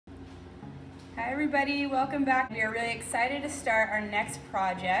Hi everybody, welcome back. We are really excited to start our next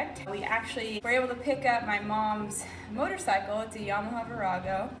project. We actually were able to pick up my mom's motorcycle. It's a Yamaha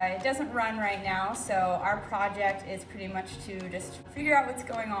Virago. It doesn't run right now, so our project is pretty much to just figure out what's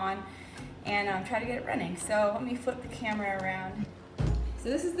going on and try to get it running. So let me flip the camera around. So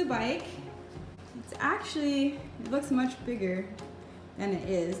this is the bike. It's actually, it looks much bigger than it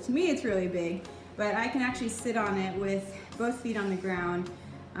is. To me it's really big, but I can actually sit on it with both feet on the ground.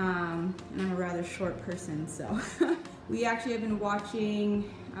 And I'm a rather short person, so we actually have been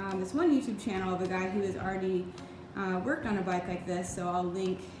watching this one YouTube channel of a guy who has already worked on a bike like this, so I'll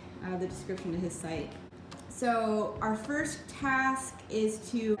link the description to his site. So our first task is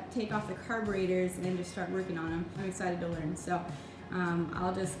to take off the carburetors and just start working on them. I'm excited to learn, so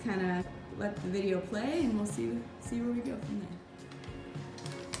I'll just kind of let the video play and we'll see where we go from there.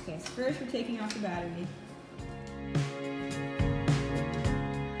 Okay, so first we're taking off the battery.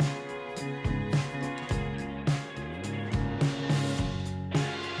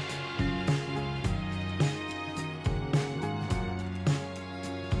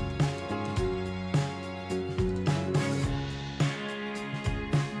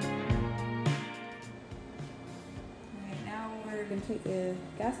 We're going to take the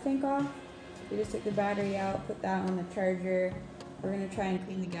gas tank off. We just took the battery out, put that on the charger. We're going to try and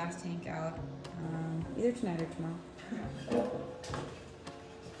clean the gas tank out either tonight or tomorrow.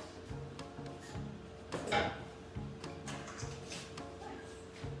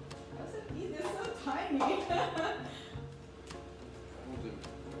 They're so tiny.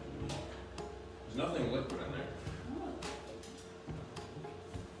 There's nothing liquid in there.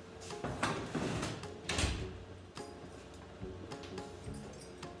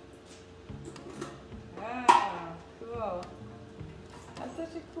 Cool. That's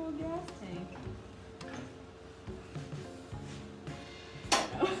such a cool gas tank.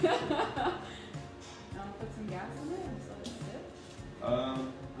 I'll put some gas in it and just let it sit.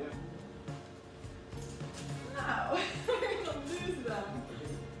 Yeah. No, we're gonna lose them.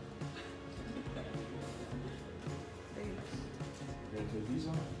 We're gonna take these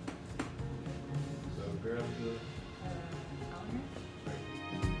off. So grab the Calendar.